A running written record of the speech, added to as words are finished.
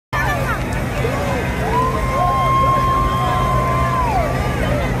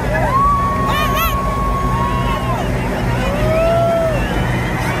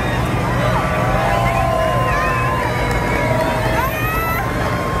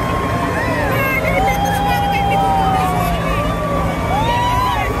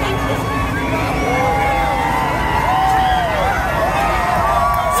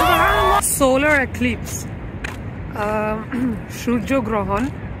Eclipse, সূর্যগ্রহণ।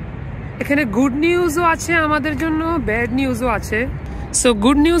 এখানে good নিউজও আছে আমাদের জন্য, ব্যাড নিউজও আছে। সো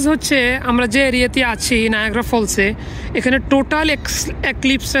গুড নিউজ হচ্ছে আমরা যে এরিয়াতে আছি নায়াগ্রা ফলসে, এখানে টোটাল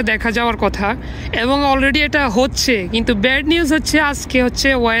এক্লিপসটা দেখা যাওয়ার কথা এবং অলরেডি এটা হচ্ছে। কিন্তু ব্যাড নিউজ হচ্ছে আজকে হচ্ছে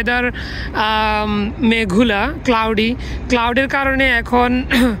ওয়েদার মেঘুলা, ক্লাউডের কারণে এখন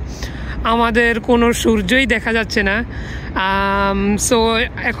আমাদের কোনো সূর্যই দেখা যাচ্ছে না। সো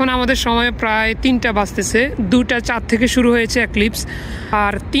এখন আমাদের সময় প্রায় 3টা বাজতেছে, 2:04 থেকে শুরু হয়েছে এক্লিপস,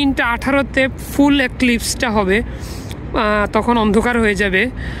 আর 3:18-তে ফুল এক্লিপসটা হবে। তখন অন্ধকার হয়ে যাবে,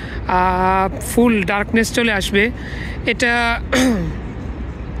 ফুল ডার্কনেস চলে আসবে।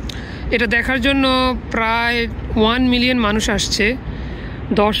 এটা দেখার জন্য প্রায় 1 মিলিয়ন মানুষ আসছে,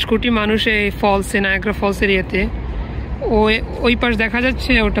 10 কোটি মানুষ এই ফলসে, নায়াগ্রা ফলস এরিয়াতে। ওই পাশ দেখা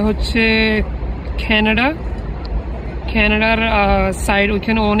যাচ্ছে, ওটা হচ্ছে ক্যানাডার সাইড।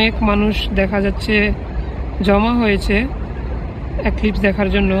 ওইখানে অনেক মানুষ দেখা যাচ্ছে জমা হয়েছে এক্লিপস দেখার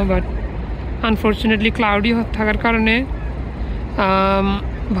জন্য, বাট আনফর্চুনেটলি ক্লাউডি থাকার কারণে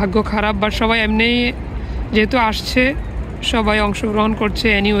ভাগ্য খারাপ। বাট সবাই এমনিই যেহেতু আসছে, সবাই অংশগ্রহণ করছে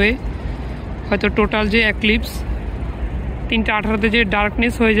এনিওয়ে। হয়তো টোটাল যে এক্লিপস 3:18-তে যে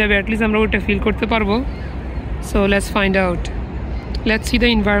ডার্কনেস হয়ে যাবে, অ্যাটলিস্ট আমরা ওইটা ফিল করতে পারবো। So let's find out, let's see the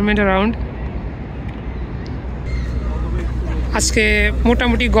environment around. আজকে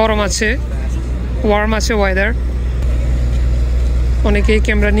মোটামুটি গরম আছে, ওয়ার্ম আছে ওয়েদার। অনেকেই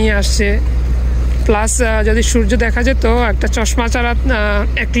ক্যামেরা নিয়ে আসছে, প্লাস যদি সূর্য দেখা যেত, একটা চশমা ছাড়া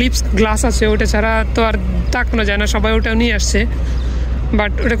এক্লিপস গ্লাস আছে, ওটা ছাড়া তো আর তাকানো যায় না, সবাই ওটাও নিয়ে আসছে।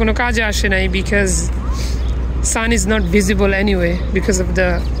 বাট ওটা কোনো কাজে আসে নাই, because sun is not visible anyway because of the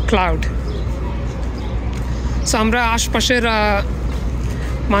cloud. So আমরা আশপাশের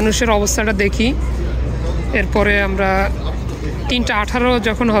মানুষের অবস্থাটা দেখি, এরপরে আমরা 3:18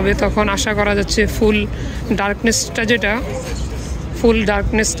 যখন হবে তখন আশা করা যাচ্ছে ফুল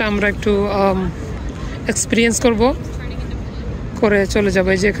ডার্কনেসটা আমরা একটু এক্সপিরিয়েন্স করে চলে যাবো।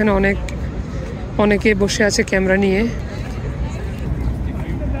 যে এখানে অনেকে বসে আছে ক্যামেরা নিয়ে।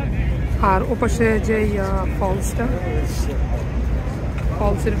 আর ওপাশে যে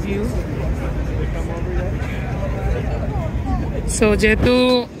ফলসের ভিউ। সো যেহেতু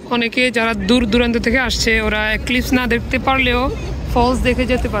অনেকে যারা দূর দূরান্ত থেকে আসছে, ওরা এক্লিপস না দেখতে পারলেও ফলস দেখে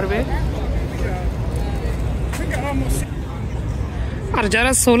যেতে পারবে। আর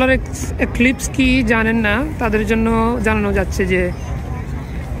যারা সোলার এক্লিপস কি জানেন না, তাদের জন্য জানানো যাচ্ছে যে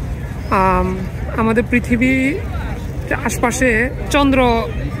আমাদের পৃথিবী আশপাশে চন্দ্র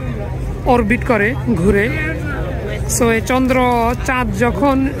অরবিট করে, ঘুরে। সো এই চন্দ্র, চাঁদ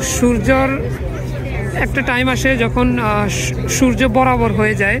যখন সূর্যর একটা টাইম আসে যখন সূর্য বরাবর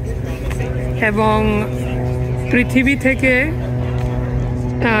হয়ে যায় এবং পৃথিবী থেকে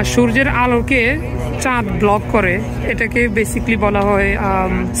সূর্যের আলোকে চাঁদ ব্লক করে, এটাকে বেসিকলি বলা হয়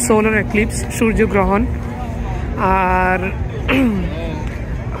সোলার এক্লিপস, সূর্যগ্রহণ।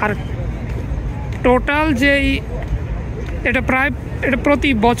 আর টোটাল যেই এটা প্রতি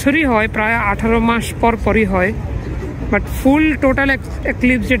বছরই হয়, প্রায় 18 মাস পরই হয়। বাট ফুল টোটাল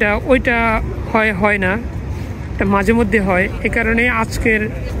এক্লিপস যেটা, ওইটা হয় না, এটা মাঝে মধ্যে হয়। এ কারণে আজকের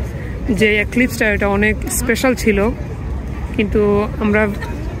যে এক্লিপসটা, এটা অনেক স্পেশাল ছিল, কিন্তু আমরা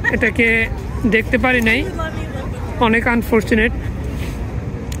এটাকে দেখতে পারি নাই, অনেক আনফর্চুনেট।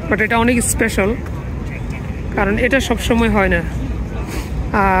 বাট এটা অনেক স্পেশাল, কারণ এটা সবসময় হয় না।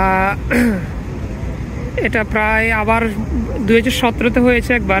 এটা প্রায় আবার 2017-তে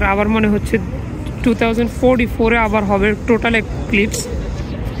হয়েছে একবার, আবার মনে হচ্ছে 2044-এ আবার হবে টোটাল এক্লিপস।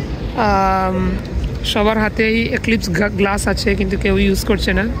 সবার হাতেই এক্লিপস গ্লাস আছে, কিন্তু কেউ ইউজ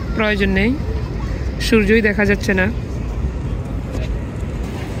করছে না, প্রয়োজন নেই, সূর্যই দেখা যাচ্ছে না।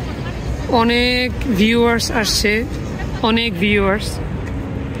 অনেক ভিউয়ার্স আসছে,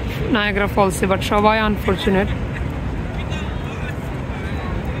 নায়াগ্রা ফলসে, বাট সবাই আনফর্চুনেট।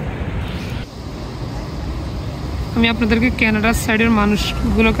 আমি আপনাদেরকে ক্যানাডার সাইডের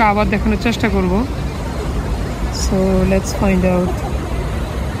মানুষগুলোকে আবার দেখানোর চেষ্টা করব। So let's find out.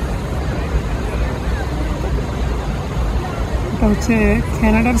 এটা হচ্ছে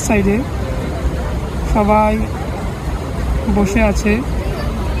ক্যানাডার সাইডে, সবাই বসে আছে।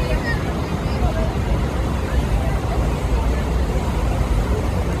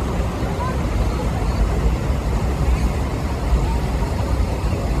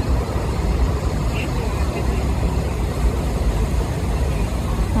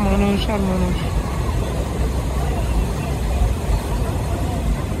 মানুষ আর মানুষ।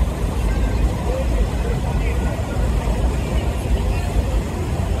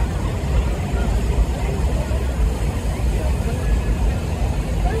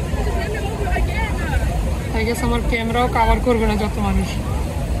 গেস আমার ক্যামেরাও কভার করবে না যত মানুষ।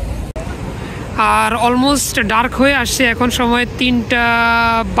 আর অলমোস্ট ডার্ক হয়ে আসছে, এখন সময়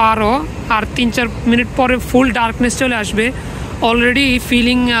 3:12, আর 3-4 মিনিট পরে ফুল ডার্কনেস চলে আসবে। Already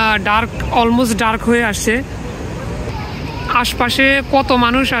feeling dark, almost dark হয়ে আসছে। আশপাশে কত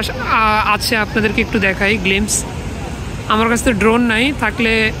মানুষ আছে আপনাদেরকে একটু দেখাই গ্লিম্পস। আমার কাছে তো ড্রোন নাই,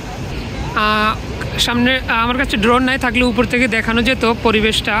 থাকলে সামনে আমার কাছে ড্রোন নাই, থাকলে উপর থেকে দেখানো যেত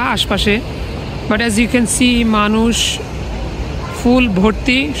পরিবেশটা আশপাশে। But as you can see মানুষ ফুল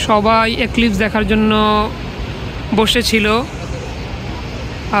ভর্তি, সবাই এক্লিপস দেখার জন্য বসেছিল।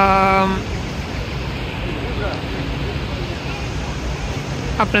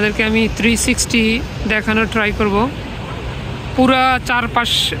 আপনাদেরকে আমি 360 দেখানোর ট্রাই করব। পুরা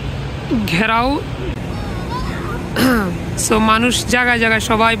চারপাশ ঘেরাও, সো মানুষ জায়গায় জায়গায়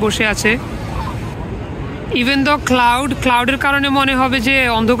সবাই বসে আছে। ইভেন দো ক্লাউডের কারণে মনে হবে যে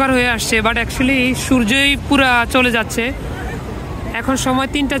অন্ধকার হয়ে আসছে, বাট অ্যাকচুয়ালি সূর্যই পুরা চলে যাচ্ছে। এখন সময়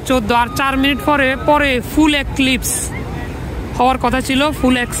 3:14, আর 4 মিনিট পরে ফুল এক্লিপস হওয়ার কথা ছিল।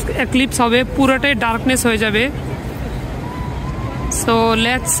 ফুল এক্লিপস হবে, পুরোটাই ডার্কনেস হয়ে যাবে। সো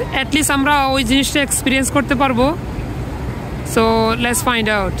লেটস অ্যাটলিস্ট আমরা ওই জিনিসটা এক্সপিরিয়েন্স করতে পারবো। So let's find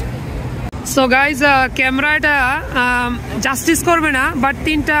out. So guys, ক্যামেরাটা জাস্টিস করবে না, বাট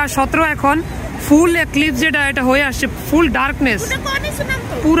 3:17 এখন ফুল এক্লিপস যেটা এটা হয়ে আসছে, ফুল ডার্কনেস,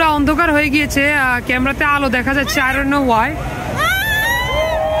 পুরা অন্ধকার হয়ে গিয়েছে। ক্যামেরাতে আলো দেখা যাচ্ছে, I don't know Y.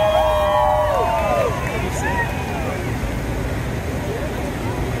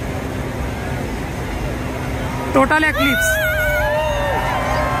 Total eclipse.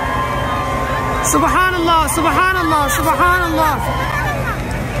 সুবহানাল্লাহ, সুবহানাল্লাহ, সুবহানাল্লাহ।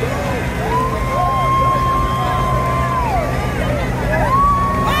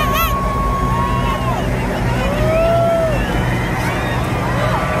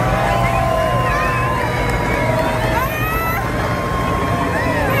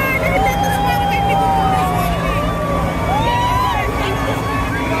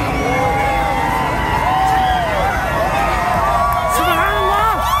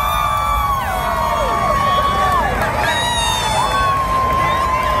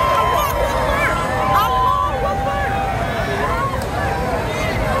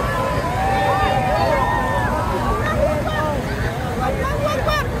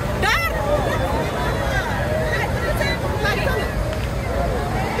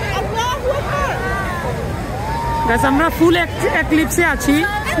 আমরা ফুল এক্লিপসে আছি,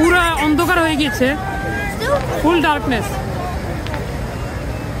 পুরো অন্ধকার হয়ে গেছে, ফুল ডার্কনেস।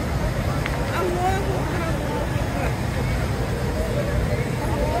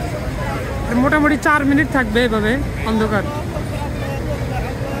 মোটামুটি 4 মিনিট থাকবে এভাবে অন্ধকার।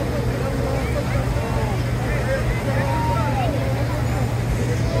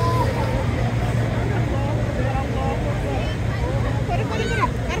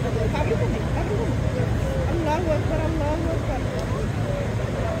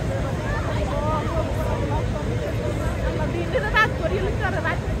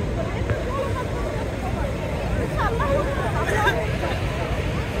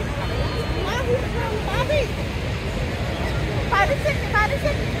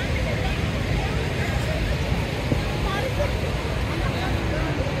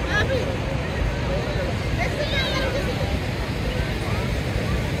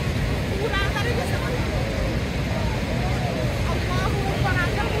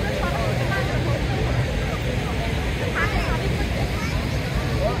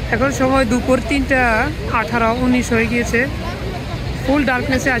 এখন সময় দুপুর 3:18-19 হয়ে গিয়েছে, ফুল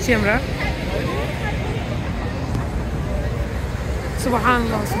ডার্কনেসে আছি আমরা।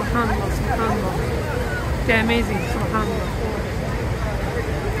 সুবহানাল্লাহ, সুবহানাল্লাহ, সুবহানাল্লাহ, কি অ্যামেজিং, সুবহানাল্লাহ।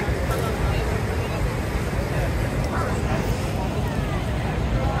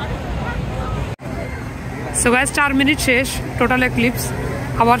 সো গাইস, 4 মিনিট শেষ, টোটাল এক্লিপস।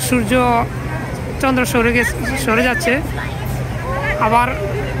 আবার চন্দ্র সরে যাচ্ছে, আবার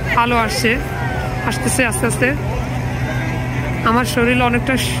আলো আসতেছে আস্তে আস্তে। আমার শরীর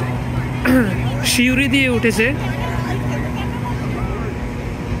অনেকটা শিউরি দিয়ে উঠেছে।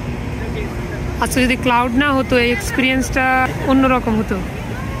 আচ্ছা, যদি ক্লাউড না হতো এই এক্সপিরিয়েন্সটা অন্যরকম হতো।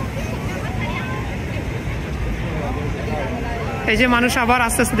 এই যে মানুষ আবার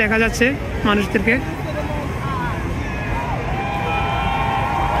আস্তে আস্তে দেখা যাচ্ছে মানুষদেরকে।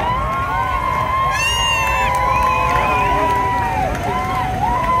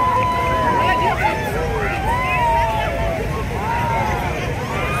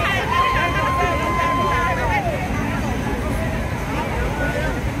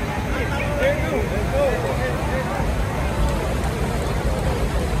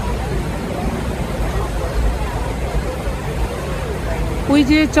 ওই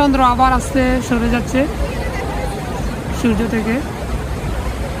যে চন্দ্র আবার আস্তে সরে যাচ্ছে সূর্য থেকে।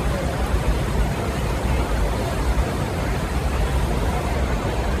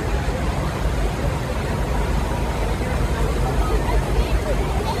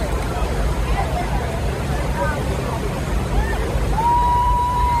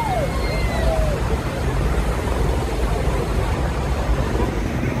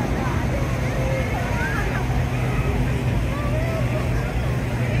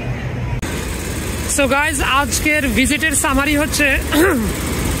 সো গাইজ, আজকের ভিজিটের সামারি হচ্ছে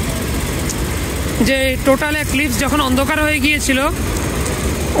যে টোটাল এক্লিপস যখন অন্ধকার হয়ে গিয়েছিল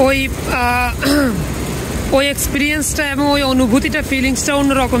ওই এক্সপিরিয়েন্সটা এবং ওই অনুভূতিটা, ফিলিংসটা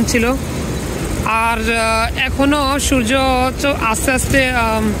অন্যরকম ছিল। আর এখনও সূর্য আস্তে আস্তে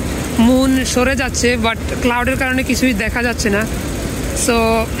মুন সরে যাচ্ছে, বাট ক্লাউডের কারণে কিছুই দেখা যাচ্ছে না। সো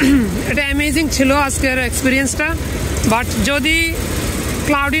এটা অ্যামেজিং ছিল আজকের এক্সপিরিয়েন্সটা। বাট যদি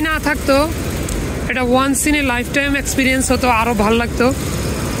ক্লাউডি না থাকতো, এটা once in a life time experience হতো, আরও ভালো লাগতো।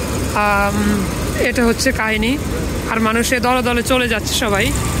 এটা হচ্ছে কাহিনী। আর মানুষে দলে দলে চলে যাচ্ছে সবাই।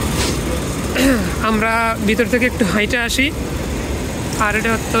 আমরা ভিতর থেকে একটু হাইটে আসি। আর এটা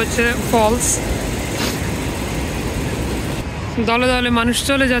হচ্ছে ফলস। দলে দলে মানুষ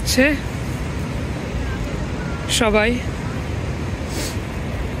চলে যাচ্ছে সবাই।